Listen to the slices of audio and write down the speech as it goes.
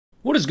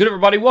What is good,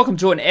 everybody? Welcome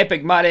to an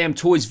epic My Damn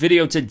Toys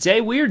video.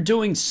 Today we are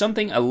doing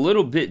something a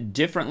little bit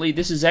differently.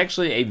 This is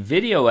actually a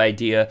video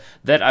idea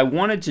that I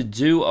wanted to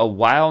do a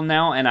while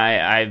now, and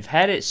I've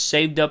had it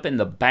saved up in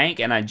the bank,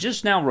 and I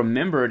just now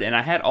remembered, and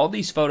I had all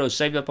these photos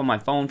saved up on my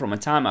phone from a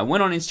time I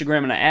went on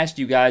Instagram and I asked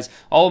you guys,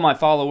 all of my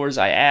followers,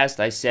 I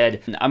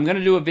said, I'm going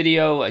to do a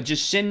video,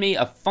 just send me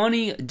a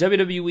funny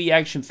WWE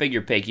action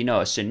figure pic, you know,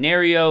 a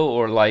scenario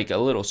or like a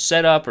little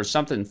setup or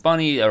something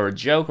funny or a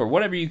joke or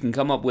whatever you can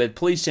come up with.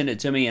 Please send it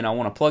to me, and I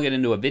want to plug it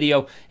into a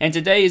video, and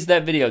today is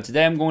that video.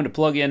 Today I'm going to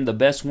plug in the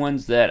best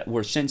ones that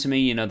were sent to me,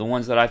 you know, the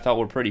ones that I thought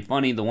were pretty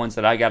funny, the ones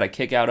that I got a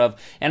kick out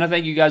of, and I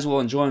think you guys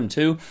will enjoy them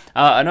too.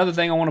 Another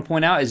thing I want to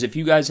point out is if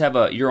you guys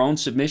have your own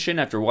submission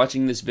after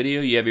watching this video,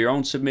 you have your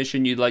own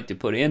submission you'd like to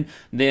put in,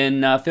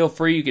 then feel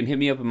free, you can hit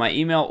me up in my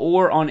email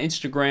or on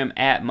Instagram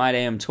at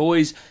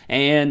MyDamnToys,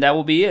 and that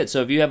will be it.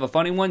 So if you have a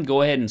funny one,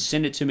 go ahead and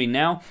send it to me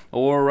now,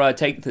 or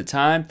take the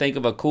time, think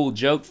of a cool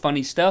joke,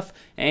 funny stuff,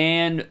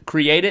 and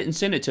create it and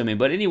send it to me.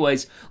 But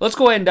anyways, let's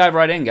go ahead and dive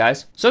right in,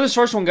 guys. So this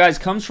first one, guys,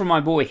 comes from my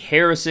boy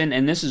Harrison,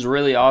 and this is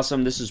really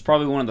awesome. This is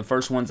probably one of the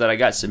first ones that I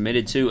got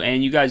submitted to,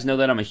 and you guys know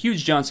that I'm a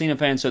huge John Cena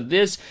fan, so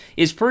this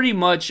is pretty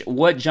much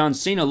what John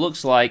Cena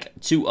looks like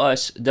to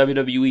us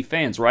WWE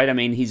fans, right? I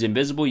mean, he's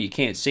invisible, you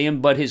can't see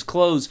him, but his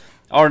clothes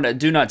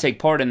do not take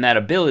part in that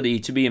ability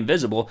to be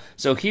invisible.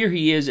 So here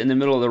he is in the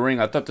middle of the ring.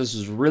 I thought this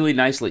was really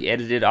nicely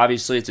edited.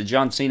 Obviously, it's a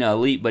John Cena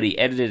Elite, but he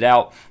edited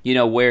out, you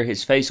know, where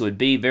his face would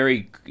be.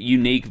 Very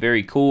unique,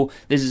 very cool.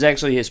 This is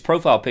actually his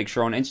profile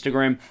picture on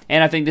Instagram,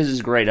 and I think this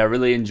is great. I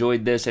really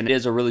enjoyed this, and it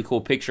is a really cool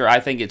picture. I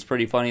think it's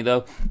pretty funny,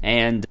 though.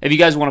 And if you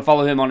guys want to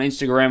follow him on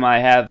Instagram, I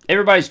have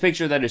everybody's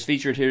picture that is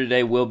featured here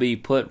today will be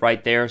put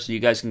right there, so you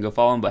guys can go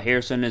follow him. But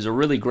Harrison is a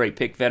really great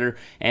pick vetter,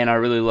 and I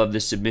really love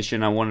this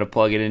submission. I wanted to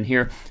plug it in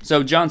here.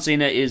 So John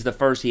Cena is the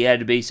first he had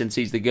to be since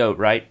he's the GOAT,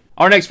 right?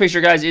 Our next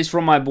picture, guys, is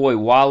from my boy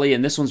Wally,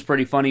 and this one's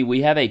pretty funny.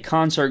 We have a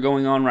concert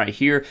going on right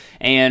here,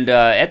 and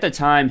at the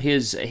time,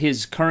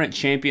 his current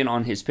champion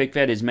on his pick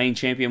vet, his main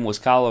champion, was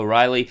Kyle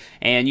O'Reilly,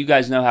 and you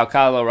guys know how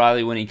Kyle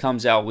O'Reilly, when he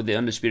comes out with the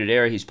Undisputed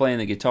Era, he's playing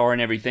the guitar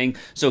and everything.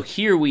 So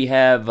here we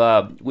have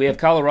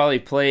Kyle O'Reilly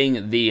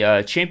playing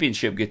the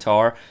championship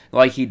guitar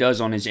like he does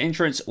on his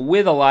entrance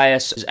with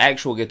Elias's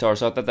actual guitar.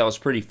 So I thought that was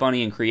pretty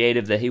funny and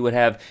creative that he would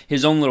have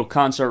his own little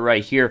concert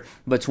right here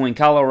between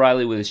Kyle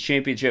O'Reilly with his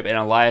championship and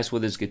Elias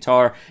with his guitar.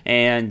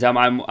 And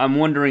I'm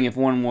wondering if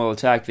one will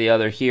attack the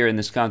other here in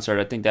this concert.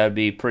 I think that would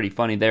be pretty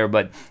funny there.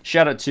 But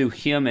shout out to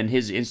him, and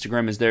his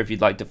Instagram is there if you'd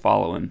like to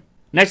follow him.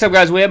 Next up,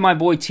 guys, we have my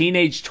boy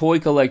Teenage Toy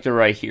Collector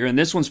right here, and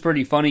this one's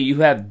pretty funny.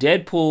 You have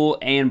Deadpool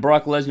and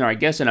Brock Lesnar, I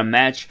guess, in a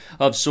match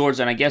of sorts,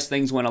 and I guess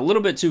things went a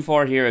little bit too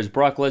far here as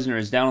Brock Lesnar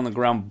is down on the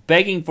ground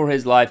begging for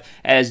his life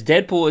as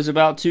Deadpool is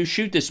about to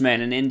shoot this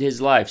man and end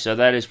his life. So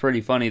that is pretty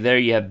funny there.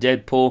 You have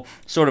Deadpool,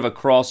 sort of a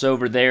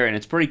crossover there, and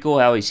it's pretty cool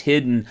how he's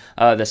hidden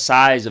the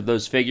size of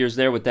those figures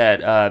there with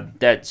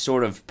that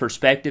sort of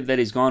perspective that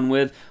he's gone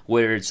with,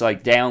 where it's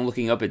like down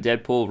looking up at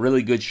Deadpool.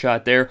 Really good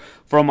shot there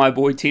from my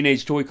boy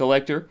Teenage Toy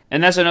Collector.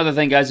 And that's another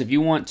thing, guys, if you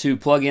want to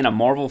plug in a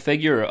Marvel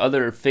figure or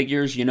other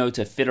figures, you know,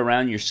 to fit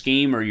around your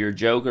scheme or your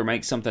joke or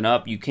make something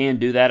up, you can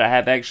do that. I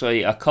have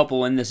actually a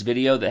couple in this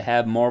video that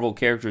have Marvel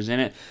characters in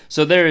it.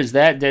 So there is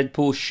that,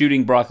 Deadpool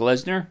shooting Brock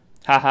Lesnar.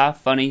 Haha,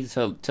 funny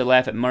to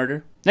laugh at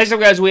murder. Next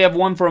up, guys, we have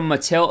one from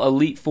Mattel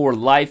Elite for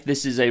Life.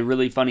 This is a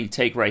really funny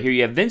take right here.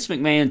 You have Vince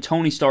McMahon,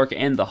 Tony Stark,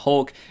 and the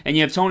Hulk. And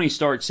you have Tony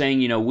Stark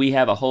saying, you know, we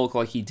have a Hulk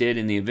like he did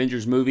in the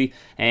Avengers movie.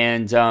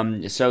 And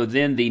so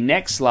then the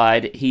next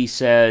slide, he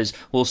says,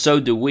 well,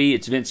 so do we.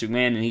 It's Vince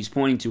McMahon, and he's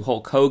pointing to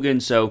Hulk Hogan.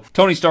 So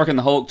Tony Stark and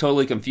the Hulk,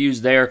 totally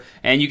confused there.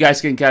 And you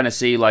guys can kind of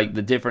see, like,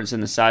 the difference in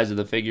the size of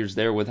the figures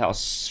there with how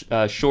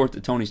short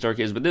the Tony Stark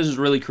is. But this is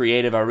really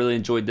creative. I really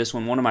enjoyed this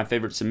one. One of my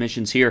favorite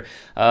submissions here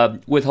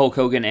with Hulk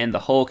Hogan and the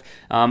Hulk.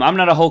 I'm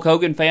not a Hulk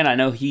Hogan fan. I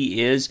know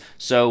he is,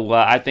 so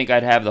I think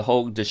I'd have the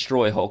Hulk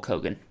destroy Hulk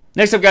Hogan.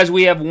 Next up, guys,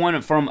 we have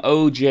one from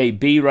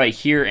OJB right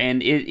here,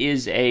 and it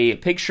is a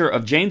picture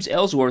of James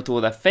Ellsworth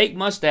with a fake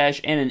mustache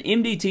and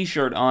an MDT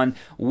shirt on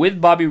with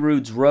Bobby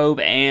Roode's robe,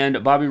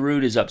 and Bobby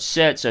Roode is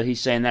upset, so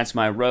he's saying that's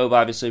my robe,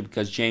 obviously,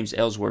 because James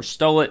Ellsworth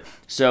stole it.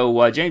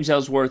 So James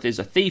Ellsworth is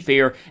a thief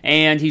here,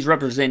 and he's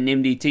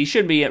representing MDT.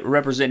 Should be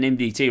representing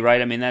MDT,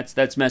 right? I mean,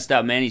 that's messed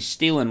up, man. He's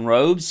stealing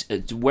robes,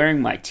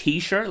 wearing my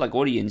t-shirt. Like,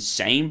 what are you,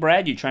 insane,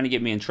 Brad? You're trying to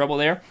get me in trouble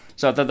there?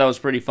 So I thought that was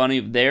pretty funny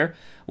there,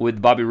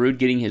 with Bobby Roode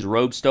getting his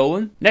robe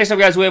stolen. Next up,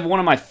 guys, we have one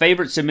of my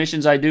favorite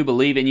submissions, I do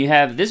believe, and you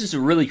have, this is a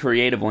really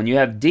creative one. You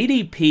have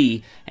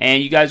DDP,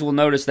 and you guys will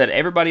notice that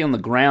everybody on the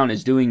ground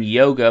is doing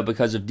yoga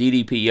because of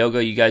DDP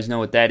Yoga. You guys know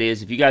what that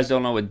is. If you guys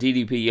don't know what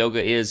DDP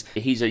Yoga is,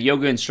 he's a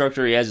yoga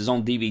instructor. He has his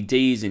own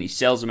DVDs, and he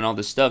sells them and all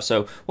this stuff.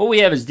 So what we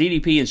have is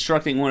DDP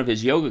instructing one of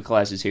his yoga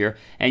classes here,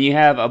 and you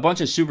have a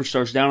bunch of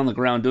superstars down on the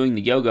ground doing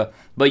the yoga,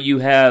 but you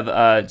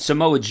have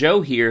Samoa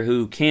Joe here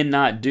who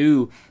cannot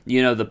do,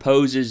 you know, the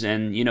poses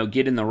and, you know,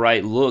 get in the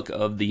right look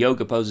of the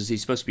yoga poses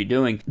he's supposed to be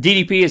doing.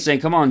 DDP is saying,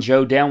 come on,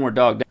 Joe, downward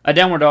dog. A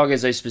downward dog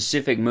is a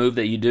specific move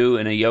that you do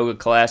in a yoga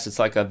class. It's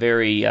like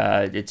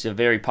it's a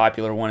very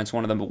popular one. It's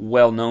one of the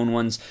well-known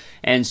ones.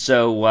 And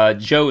so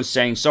Joe is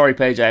saying, "Sorry,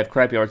 Paige, I have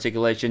crappy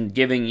articulation,"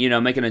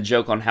 making a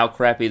joke on how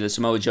crappy the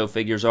Samoa Joe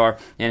figures are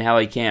and how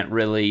he can't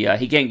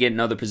get in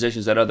other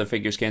positions that other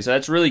figures can. So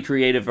that's really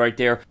creative right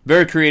there.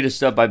 Very creative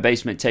stuff by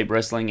Basement Tape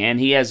Wrestling,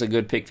 and he has a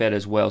good pic fed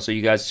as well. So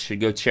you guys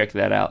should go check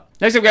that out.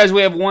 Next up, guys,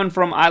 we have one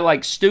from I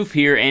Like Stoof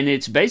here, and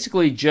it's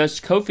basically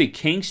just Kofi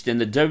Kingston,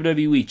 the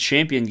WWE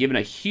Champion, giving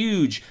a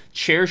huge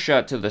chair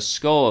shot to the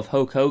skull of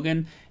Hulk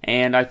Hogan.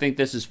 And I think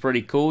this is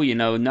pretty cool.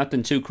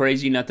 Nothing too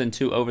crazy, nothing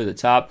too over the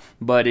top,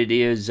 but it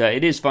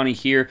is funny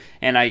here.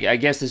 And I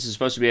guess this is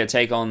supposed to be a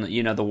take on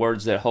the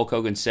words that Hulk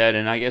Hogan said,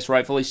 and I guess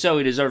rightfully so.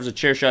 He deserves a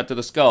chair shot to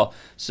the skull.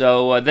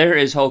 So there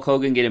is Hulk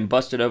Hogan getting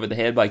busted over the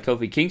head by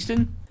Kofi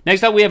Kingston.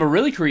 Next up, we have a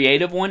really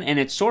creative one, and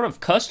it's sort of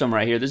custom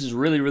right here. This is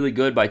really, really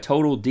good by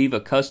Total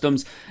Diva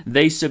Customs.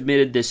 They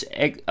submitted this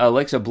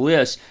Alexa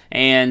Bliss,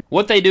 and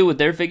what they do with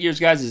their figures,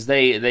 guys, is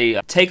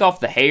they take off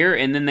the hair,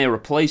 and then they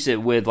replace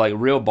it with, like,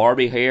 real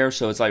Barbie hair,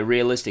 so it's, like,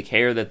 realistic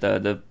hair that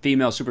the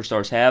female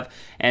superstars have.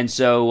 And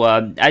so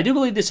I do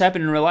believe this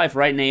happened in real life,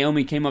 right?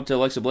 Naomi came up to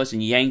Alexa Bliss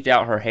and yanked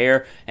out her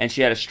hair, and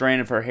she had a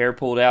strand of her hair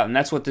pulled out, and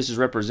that's what this is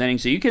representing.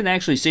 So you can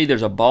actually see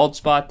there's a bald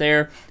spot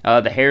there.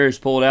 The hair is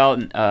pulled out,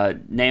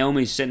 and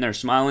Naomi's sitting there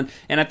smiling,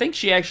 and I think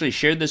she actually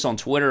shared this on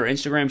Twitter or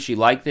Instagram. She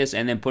liked this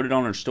and then put it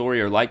on her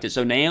story or liked it.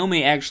 So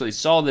Naomi actually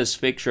saw this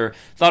picture,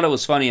 thought it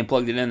was funny, and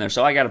plugged it in there.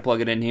 So I got to plug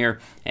it in here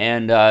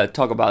and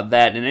talk about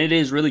that. And it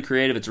is really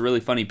creative. It's a really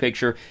funny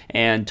picture,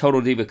 and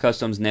Total Diva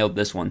Customs nailed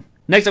this one.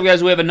 Next up,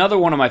 guys, we have another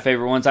one of my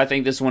favorite ones. I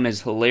think this one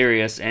is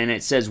hilarious, and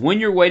it says,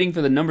 when you're waiting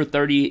for the number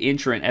 30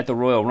 entrant at the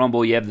Royal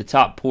Rumble, you have the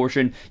top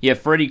portion. You have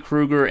Freddy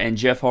Krueger and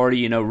Jeff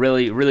Hardy,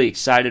 really, really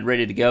excited,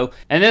 ready to go.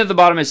 And then at the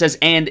bottom it says,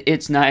 and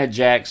it's Nia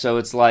Jax. So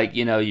it's like,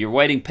 you're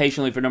waiting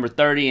patiently for number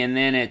 30, and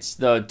then it's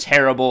the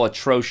terrible,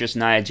 atrocious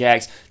Nia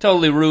Jax.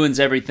 Totally ruins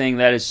everything.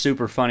 That is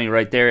super funny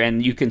right there,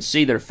 and you can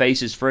see their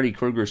faces. Freddy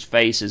Krueger's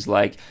face is,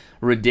 like,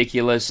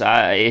 ridiculous.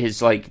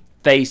 His, like,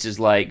 face is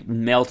like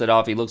melted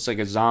off. He looks like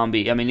a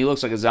zombie. I mean, he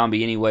looks like a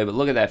zombie anyway, but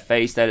look at that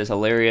face. That is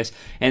hilarious.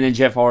 And then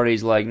Jeff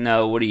Hardy's like,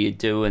 no, what are you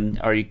doing?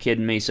 Are you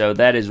kidding me? So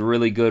that is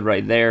really good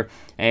right there.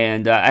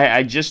 And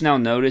I just now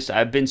noticed,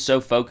 I've been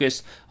so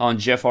focused on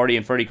Jeff Hardy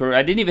and Freddy Krueger,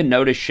 I didn't even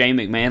notice Shane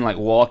McMahon like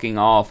walking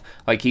off,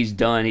 like he's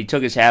done. He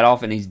took his hat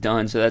off and he's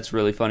done, so that's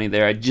really funny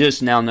there. I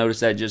just now noticed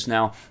that just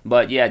now.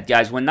 But yeah,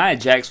 guys, when Nia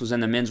Jax was in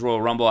the Men's Royal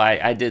Rumble,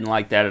 I didn't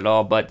like that at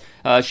all. But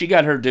she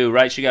got her due,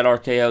 right? She got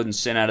RKO'd and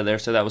sent out of there,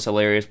 so that was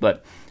hilarious.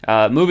 But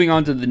moving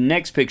on to the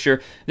next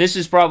picture, this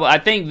is probably, I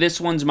think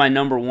this one's my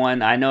number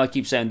one. I know I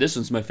keep saying this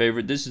one's my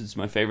favorite, this is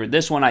my favorite.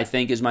 This one I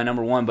think is my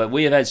number one, but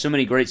we have had so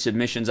many great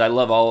submissions. I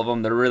love all of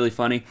them. They're really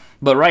funny.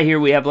 But right here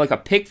we have like a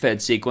pick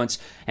fed sequence,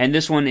 and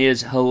this one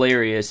is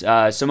hilarious.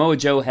 Samoa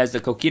Joe has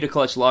the Coquita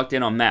clutch locked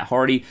in on Matt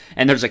Hardy,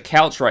 and there's a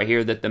couch right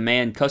here that the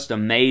man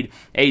custom made,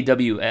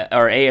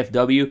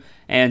 AFW.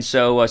 And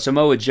so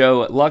Samoa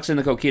Joe locks in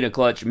the Coquita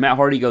clutch. Matt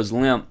Hardy goes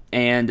limp,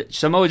 and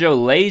Samoa Joe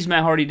lays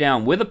Matt Hardy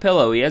down with a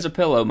pillow. He has a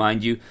pillow,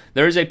 mind you.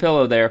 There is a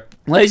pillow there.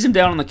 Lays him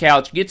down on the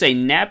couch, gets a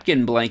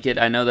napkin blanket.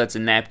 I know that's a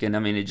napkin. I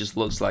mean, it just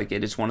looks like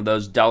it. It's one of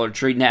those Dollar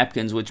Tree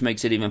napkins, which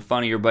makes it even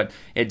funnier, but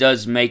it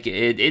does make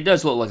it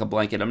does look like a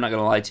blanket. I'm not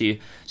going to lie to you.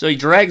 So he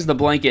drags the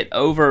blanket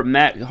over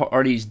Matt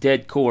Hardy's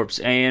dead corpse,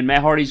 and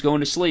Matt Hardy's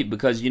going to sleep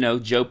because,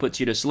 Joe puts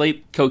you to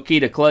sleep.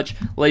 Coquita clutch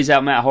lays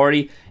out Matt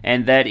Hardy,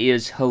 and that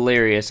is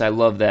hilarious. I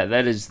love that.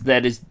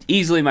 That is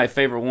easily my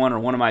favorite one, or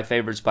one of my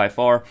favorites by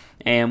far.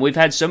 And we've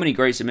had so many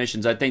great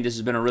submissions. I think this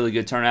has been a really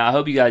good turnout. I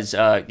hope you guys,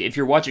 if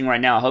you're watching right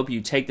now, I hope you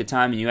take the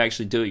time and you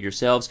actually do it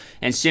yourselves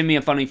and send me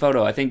a funny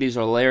photo. I think these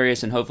are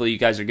hilarious, and hopefully you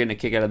guys are getting a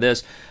kick out of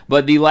this.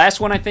 But the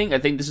last one, I think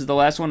this is the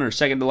last one, or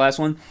second to last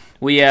one.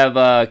 We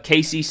have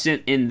Casey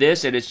sent in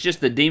this, and it's just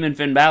the Demon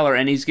Finn Balor,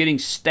 and he's getting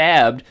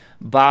stabbed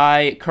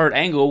by Kurt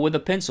Angle with a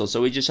pencil.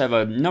 So we just have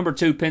a number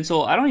 2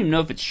 pencil. I don't even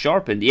know if it's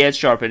sharpened. Yeah, it's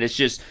sharpened. It's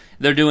just,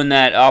 they're doing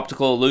that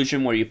optical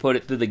illusion where you put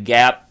it through the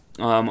gap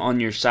on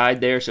your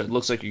side there, so it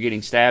looks like you're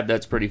getting stabbed.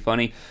 That's pretty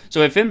funny.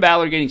 So if Finn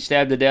Balor getting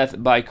stabbed to death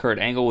by Kurt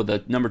Angle with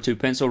a number 2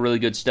 pencil, really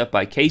good stuff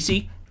by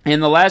Casey. And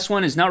the last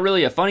one is not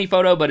really a funny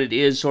photo, but it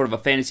is sort of a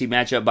fantasy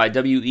matchup by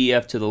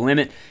WEF to the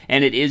Limit,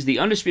 and it is the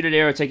Undisputed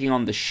Era taking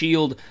on The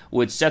Shield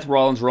with Seth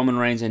Rollins, Roman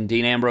Reigns, and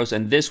Dean Ambrose,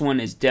 and this one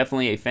is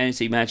definitely a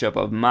fantasy matchup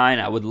of mine.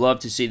 I would love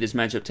to see this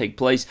matchup take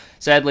place.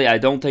 Sadly, I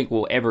don't think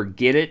we'll ever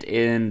get it,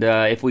 and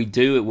if we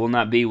do, it will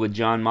not be with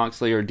Jon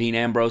Moxley or Dean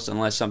Ambrose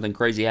unless something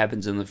crazy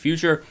happens in the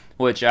future,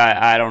 which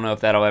I don't know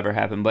if that'll ever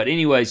happen. But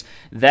anyways,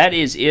 that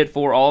is it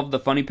for all of the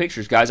funny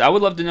pictures, guys. I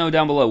would love to know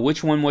down below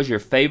which one was your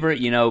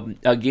favorite.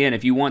 Again,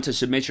 if you want to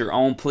submit your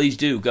own, please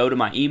do. Go to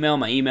my email.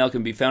 My email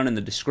can be found in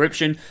the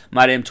description,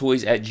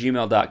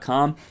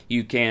 mydamntoys@gmail.com.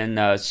 You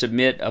can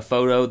submit a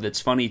photo that's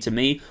funny to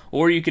me,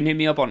 or you can hit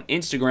me up on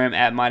Instagram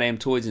at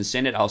mydamntoys and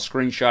send it. I'll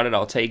screenshot it.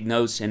 I'll take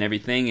notes and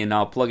everything, and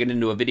I'll plug it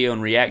into a video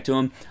and react to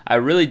them. I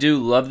really do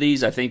love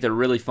these. I think they're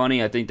really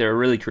funny. I think they're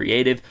really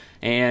creative,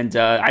 and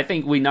I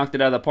think we knocked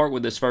it out of the park work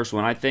with this first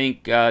one. I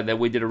think that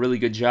we did a really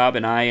good job,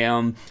 and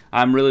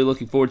I'm really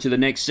looking forward to the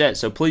next set.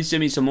 So please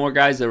send me some more,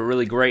 guys. That were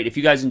really great. If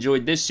you guys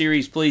enjoyed this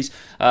series, please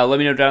let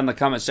me know down in the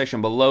comment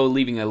section below,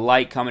 leaving a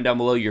like, comment down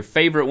below your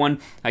favorite one.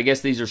 I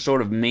guess these are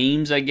sort of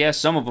memes, I guess.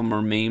 Some of them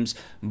are memes.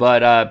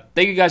 But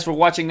thank you guys for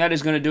watching. That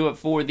is going to do it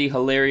for the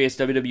hilarious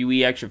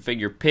WWE action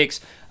figure picks.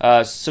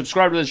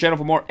 Subscribe to the channel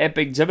for more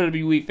epic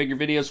WWE figure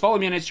videos. Follow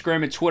me on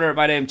Instagram and Twitter at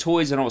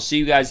MyDamnToys, and I will see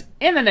you guys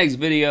in the next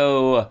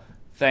video.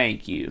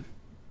 Thank you.